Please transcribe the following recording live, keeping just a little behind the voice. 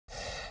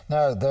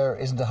Now, there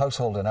isn't a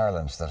household in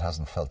Ireland that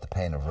hasn't felt the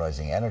pain of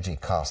rising energy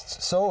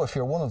costs. So if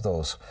you're one of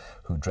those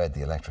who dread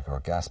the electric or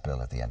gas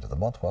bill at the end of the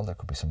month, well, there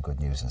could be some good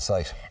news in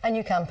sight. A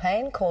new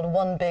campaign called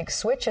One Big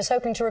Switch is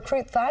hoping to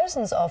recruit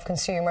thousands of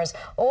consumers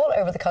all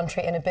over the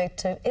country in a bid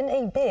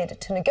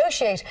to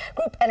negotiate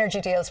group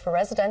energy deals for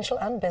residential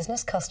and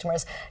business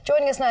customers.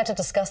 Joining us now to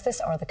discuss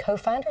this are the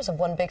co-founders of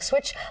One Big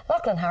Switch,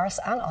 Lachlan Harris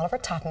and Oliver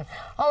Tatton.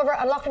 Oliver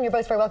and Lachlan, you're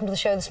both very welcome to the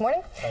show this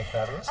morning. Thanks for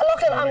having us.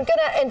 Lachlan, I'm going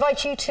to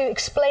invite you to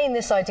explain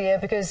this idea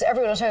because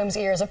everyone at home's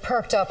ears have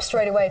perked up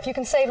straight away. If you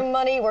can save them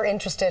money, we're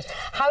interested.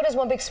 How does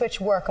One Big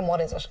Switch work and what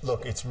is it?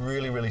 Look, it's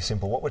really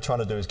simple. What we're trying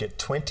to do is get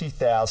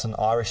 20,000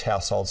 Irish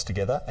households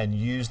together and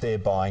use their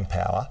buying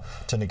power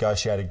to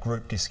negotiate a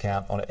group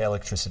discount on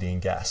electricity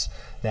and gas.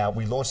 Now,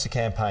 we launched the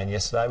campaign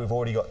yesterday. We've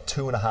already got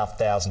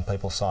 2,500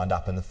 people signed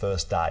up in the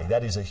first day.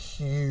 That is a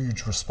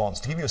huge response.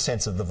 To give you a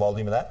sense of the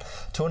volume of that,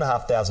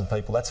 2,500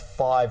 people, that's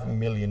 €5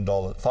 million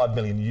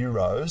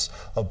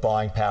of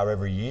buying power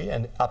every year.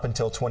 And up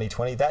until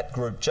 2020, that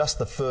group, just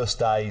the first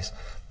day's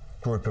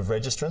group of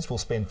registrants will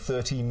spend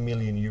 €30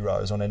 million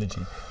on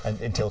energy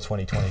until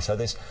 2020. So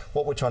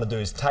what we're trying to do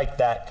is take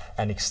that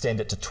and extend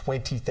it to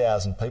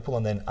 20,000 people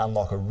and then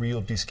unlock a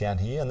real discount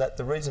here. And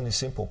the reason is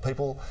simple.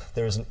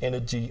 There is an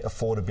energy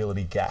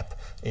affordability gap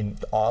in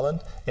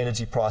Ireland.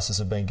 Energy prices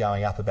have been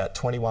going up about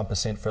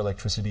 21% for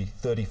electricity,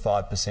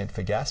 35%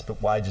 for gas,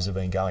 but wages have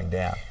been going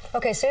down.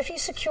 OK, so if you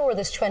secure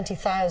this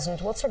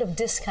 20,000, what sort of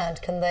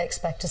discount can they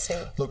expect to see?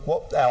 Look,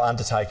 what our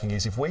undertaking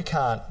is, if we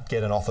can't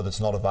get an offer that's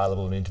not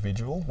available to an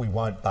individual, we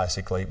won't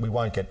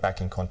get back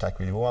in contact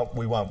with you.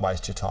 We won't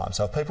waste your time.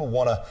 So if people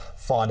want to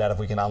find out if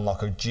we can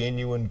unlock a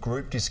genuine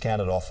group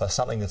discounted offer,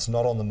 something that's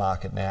not on the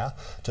market now,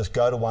 just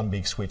go to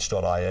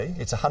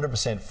onebigswitch.ie. It's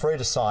 100% free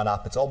to sign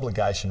up. It's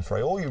obligation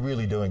free. All you're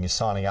really doing is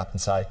signing up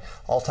and say,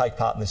 I'll take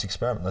part in this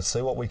experiment. Let's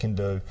see what we can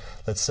do.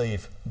 Let's see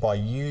if by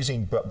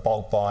using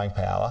bulk buying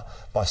power,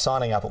 by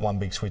signing up at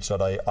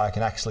onebigswitch.ie, I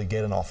can actually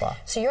get an offer.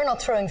 So you're not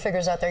throwing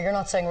figures out there. You're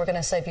not saying we're going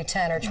to save you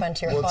 10 or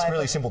 20 or 5. Well, it's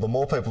really simple. The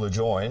more people who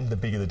join, the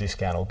bigger the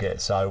discount will get.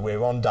 So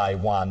we're on day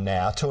one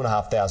now.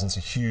 2,500 is a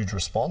huge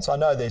response. I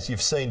know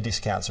you've seen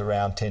discounts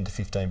around 10 to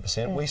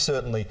 15%. We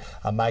certainly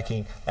are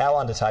making, our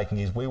undertaking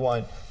is we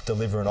won't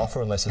deliver an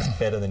offer unless it's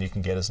better than you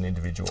can get as an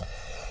individual.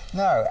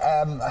 Now,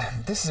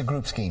 this is a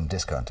group scheme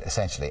discount,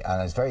 essentially,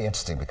 and it's very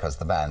interesting because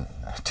the man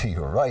to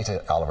your right,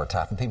 Oliver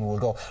Tatton, people will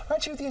go,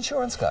 aren't you the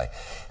insurance guy?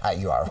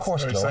 You are, of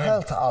course, Glow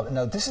Health.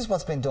 Now, this is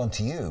what's been done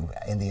to you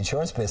in the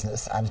insurance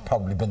business, and it's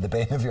probably been the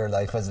bane of your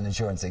life as an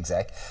insurance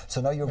exec.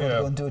 So now you're going to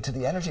go and do it to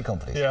the energy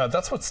companies. Yeah,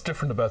 that's what's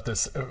different about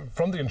this.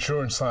 From the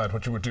insurance side,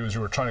 what you would do is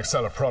you were trying to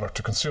sell a product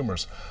to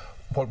consumers.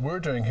 What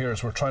we're doing here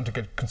is we're trying to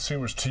get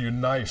consumers to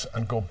unite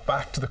and go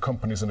back to the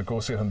companies and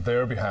negotiate on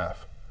their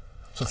behalf.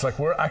 So it's like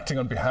we're acting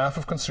on behalf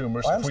of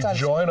consumers. If we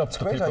join up to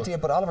people. It's a great idea,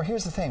 but Oliver,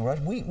 here's the thing,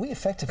 right? We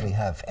effectively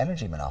have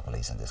energy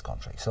monopolies in this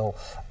country. So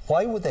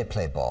why would they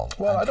play ball?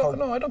 Well, I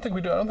don't think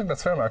we do. I don't think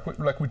that's fair,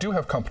 Mark. We do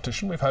have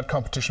competition. We've had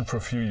competition for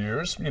a few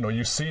years. You know,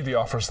 you see the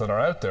offers that are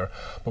out there.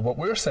 But what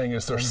we're saying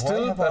is there's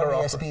still better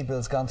offers. Why have ESB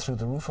bills gone through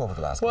the roof over the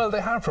last? Well,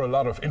 they have for a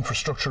lot of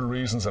infrastructural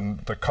reasons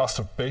and the cost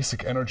of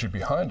basic energy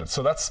behind it.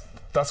 So that's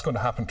going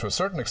to happen to a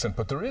certain extent,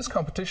 but there is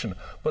competition.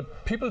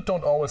 But people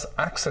don't always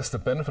access the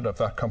benefit of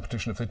that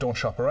competition if they don't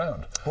shop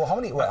around. Well, how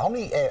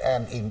many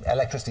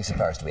electricity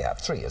suppliers do we have?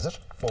 3, is it?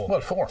 4.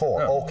 Well, 4.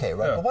 4, yeah. OK,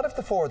 right. Yeah. But what if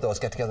the 4 of those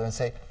get together and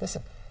say,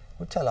 listen,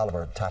 we'll tell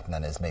Oliver Tatton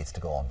and his mates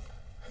to go on,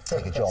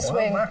 take a jump.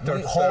 Swing. Well,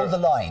 Mark, hold the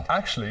line.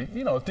 Actually,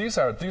 you know, these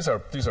are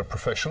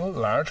professional,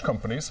 large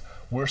companies.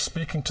 We're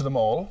speaking to them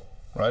all.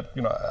 Right,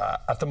 you know,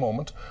 at the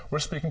moment we're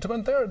speaking to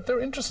them, and they're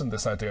interested in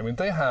this idea. I mean,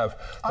 they have.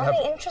 Are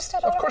they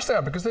interested? Of course they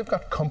are, because they've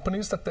got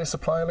companies that they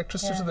supply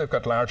electricity to. They've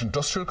got large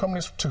industrial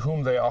companies to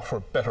whom they offer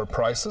better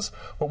prices.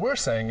 What we're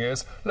saying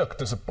is, look,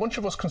 there's a bunch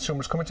of us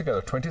consumers coming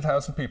together,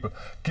 20,000 people.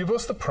 Give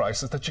us the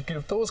prices that you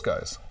give those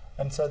guys.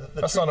 And so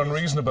that's not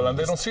unreasonable, and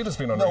they don't see it as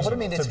being unreasonable. No, but I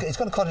mean, it's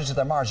going to cut into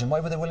their margin. Why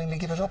would they willingly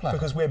give it up now?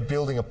 Because we're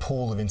building a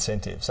pool of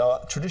incentives.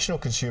 So traditional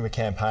consumer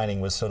campaigning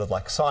was sort of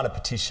like sign a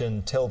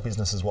petition, tell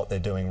businesses what they're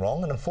doing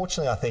wrong, and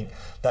unfortunately I think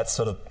that's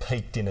sort of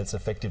peaked in its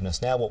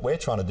effectiveness. Now what we're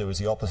trying to do is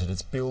the opposite.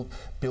 It's build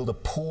a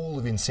pool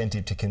of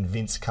incentive to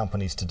convince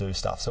companies to do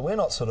stuff. So we're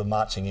not sort of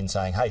marching in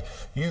saying, hey,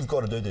 you've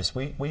got to do this.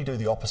 We do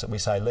the opposite. We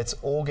say, let's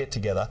all get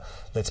together,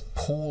 let's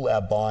pool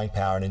our buying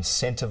power and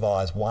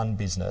incentivise one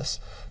business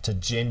to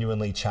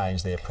genuinely change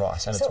their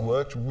price. And it's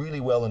worked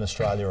really well in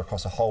Australia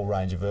across a whole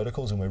range of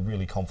verticals, and we're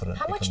really confident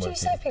How it can work. much do you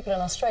save people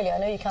in Australia? I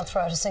know you can't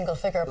throw out a single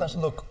figure, but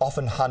look,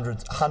 often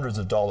hundreds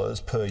of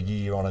dollars per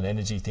year on an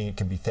energy thing. It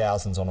can be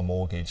thousands on a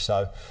mortgage.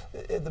 So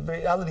the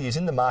reality is,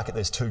 in the market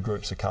there's 2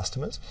 groups of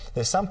customers.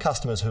 There's some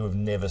customers who have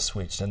never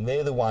switched, and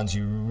they're the ones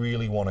you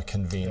really want to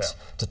convince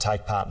to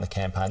take part in the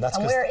campaign. That's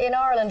and we're in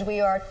Ireland, we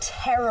are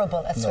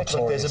terrible at switching.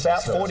 Look, there's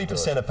about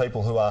 40% of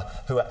people who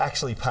are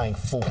actually paying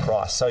full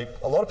price. So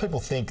a lot of people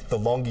think the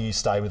longer you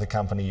stay stay with a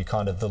company, you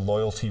kind of the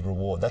loyalty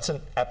reward. That's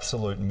an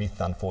absolute myth,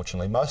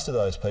 unfortunately. Most of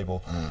those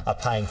people are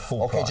paying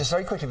full price. Okay, just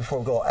very quickly before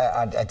we go,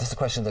 this is a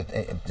question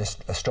that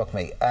just struck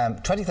me.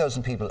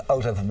 20,000 people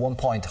out of 1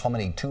 point, how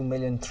many? 2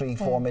 million, 3,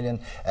 4 million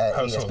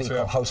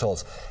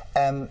households.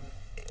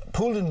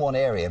 Pooled in one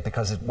area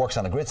because it works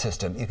on a grid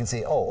system, you can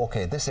see, oh,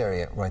 okay, this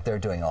area, right, they're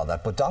doing all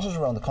that. But dotted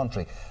around the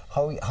country,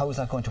 how is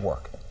that going to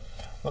work?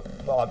 Look,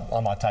 I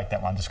might take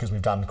that one just because we've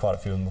done quite a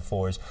few of them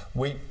before.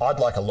 I'd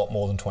like a lot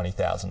more than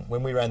 20,000.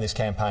 When we ran this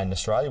campaign in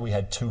Australia, we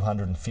had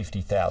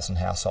 250,000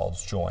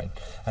 households join,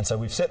 and so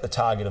we've set the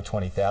target of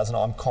 20,000.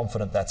 I'm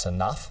confident that's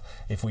enough.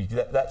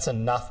 That's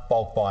enough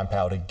bulk buying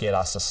power to get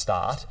us a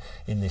start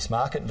in this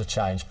market and to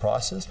change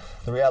prices.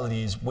 The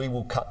reality is we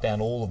will cut down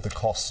all of the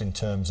costs in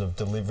terms of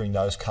delivering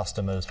those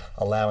customers,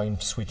 allowing them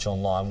to switch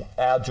online.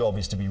 Our job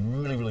is to be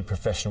really, really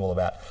professional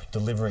about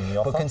delivering the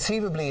offer. But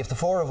conceivably, if the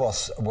four of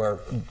us were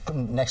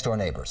next door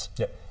neighbours,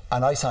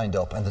 and I signed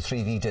up and the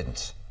 3V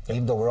didn't,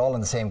 even though we're all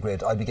on the same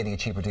grid, I'd be getting a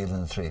cheaper deal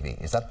than the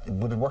 3V.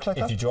 Would it work like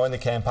that? If you join the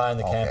campaign,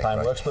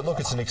 campaign works. But look,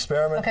 it's an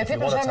experiment. Okay,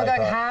 people at home are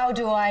going, how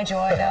do I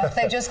join up?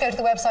 They just go to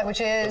the website, which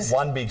is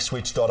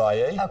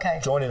onebigswitch.ie. Okay.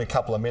 Join in a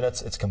couple of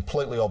minutes. It's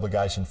completely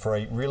obligation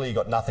free. Really, you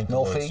got nothing to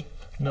lose. No fee?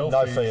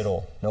 No fee at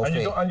all.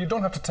 And you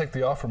don't have to take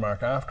the offer,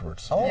 Mark,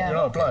 afterwards. Oh, you're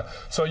not blind.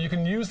 So you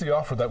can use the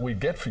offer that we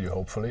get for you,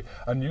 hopefully,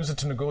 and use it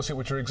to negotiate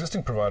with your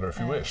existing provider if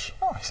you wish.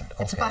 Oh, excellent.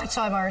 It's about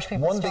time Irish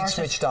people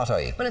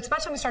onebigswitch.ie. Well, it's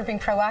about time we started being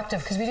proactive,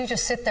 because we do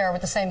just sit there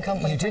with the same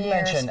company for years. You did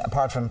mention,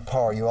 apart from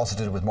power, you also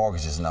did it with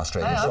mortgages in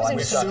Australia. So I'm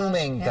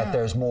assuming that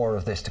there's more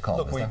of this to come.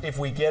 Look, if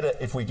we get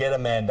a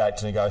mandate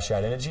to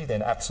negotiate energy,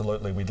 then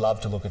absolutely we'd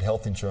love to look at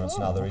health insurance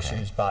and other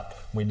issues, but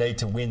we need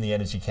to win the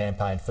energy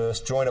campaign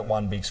first. Join at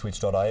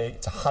onebigswitch.ie.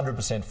 It's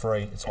 100%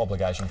 free. It's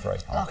obligation free.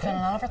 Lachlan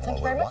and Oliver, thank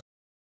you very much.